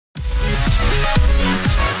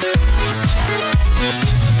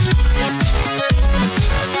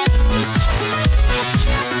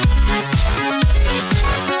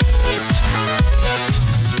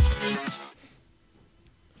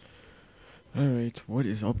Alright, what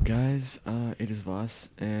is up guys? It is Voss,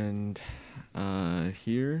 and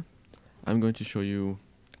here I'm going to show you,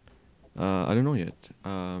 I don't know yet,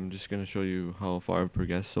 I'm just going to show you how far I've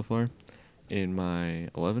progressed so far in my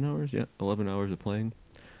 11 hours, 11 hours of playing.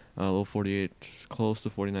 Level 48, close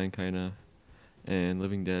to 49 kinda, and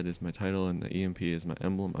Living Dead is my title, and the EMP is my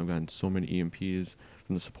emblem. I've gotten so many EMPs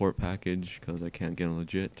from the support package, because I can't get them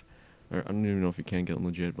legit, or I don't even know if you can get them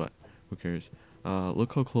legit, but who cares.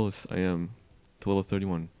 Look how close I am to level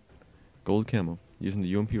 31. Gold camo, using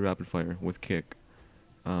the UMP rapid fire with kick.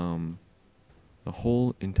 The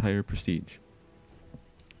whole entire prestige.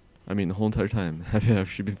 I mean, the whole entire time. I've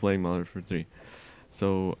actually been playing MW3.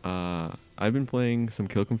 So, I've been playing some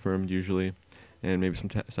kill confirmed usually, and maybe some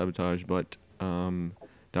sabotage, but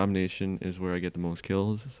domination is where I get the most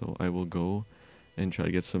kills, so I will go and try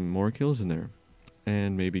to get some more kills in there,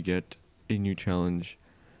 and maybe get a new challenge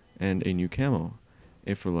and a new camo,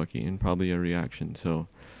 if we're lucky, and probably a reaction. So,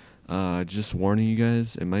 just warning you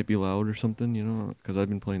guys, it might be loud or something, you know, because I've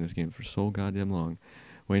been playing this game for so goddamn long,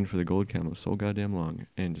 waiting for the gold camo so goddamn long,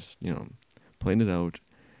 and just, you know, playing it out.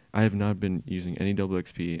 I have not been using any double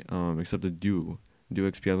XP, except the Duo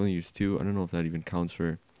XP. I've only used 2. I don't know if that even counts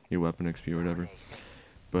for your weapon XP or whatever,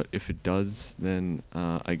 but if it does, then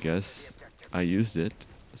I guess I used it.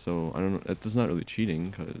 So I don't know. That's not really cheating,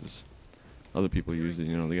 because other people use it.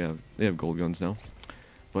 You know, they have gold guns now.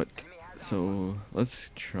 But so let's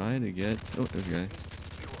try to get. Oh, there's a guy.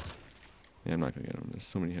 Yeah, I'm not gonna get him. There's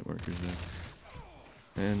so many hit markers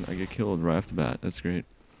there, and I get killed right off the bat. That's great.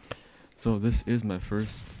 So this is my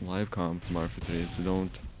first live comm from RF3, so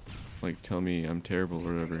don't like tell me I'm terrible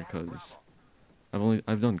or whatever, because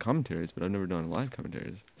I've done commentaries, but I've never done live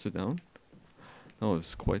commentaries. Sit down. That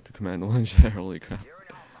was quite the command to lunge there. Holy crap.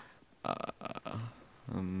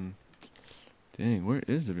 Dang, where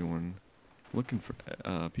is everyone? Looking for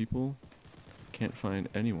people. Can't find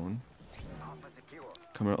anyone.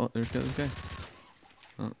 Come around. Oh, there's this guy.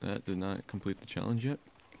 Oh, that did not complete the challenge yet.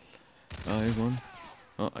 Here's one.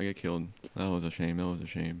 Oh, I get killed. That was a shame. That was a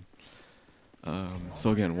shame.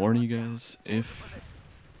 So again, warning you guys, if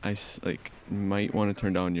I might want to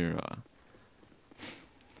turn down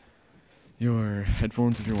your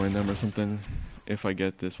headphones if you're wearing them or something. If I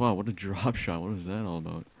get this, wow, what a drop shot! What was that all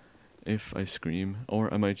about? If I scream,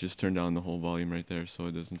 or I might just turn down the whole volume right there so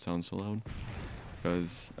it doesn't sound so loud.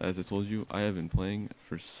 Because as I told you, I have been playing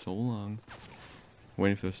for so long,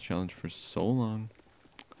 waiting for this challenge for so long.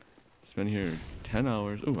 Spent here 10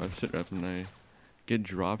 hours. Oh, I've sit rep and I get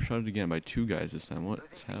drop shotted again by 2 guys this time.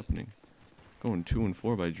 What's happening? Going 2 and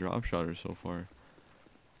 4 by drop shotters so far.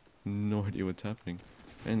 No idea what's happening.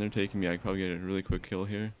 And they're taking me. I could probably get a really quick kill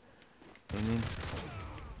here.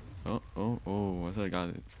 Oh, I thought I got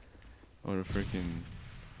it. I would have freaking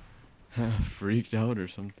freaked out or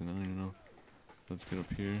something. I don't even know. Let's get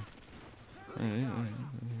up here.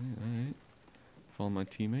 Alright. Follow my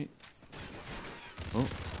teammate.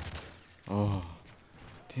 Oh.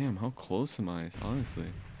 Damn, how close am I, honestly?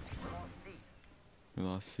 We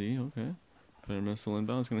lost C, okay. Put a missile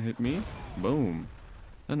inbound, it's gonna hit me. Boom.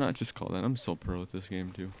 Did not just call that. I'm so pro with this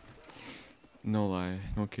game, too. No lie.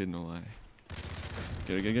 No kid, no lie.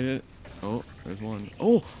 Get it. Oh, there's one.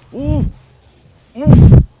 Oh!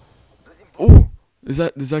 Does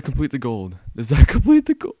that complete the gold? Does that complete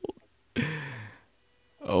the gold?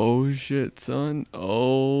 Oh shit, son.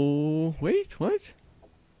 Oh, wait, what?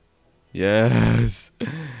 Yes.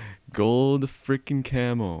 Gold freaking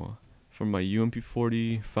camo from my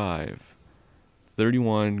UMP45.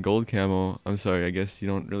 31 gold camo. I'm sorry, I guess you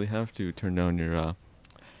don't really have to turn down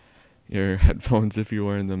your headphones if you're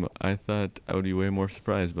wearing them. I thought I would be way more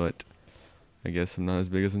surprised, but I guess I'm not as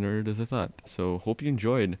big as a nerd as I thought. So hope you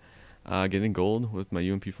enjoyed getting gold with my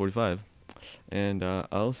UMP45, and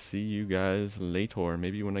I'll see you guys later.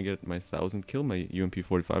 Maybe when I get my 1000 kill, my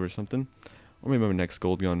UMP45 or something, or maybe my next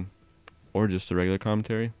gold gun, or just a regular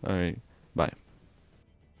commentary. Alright, bye.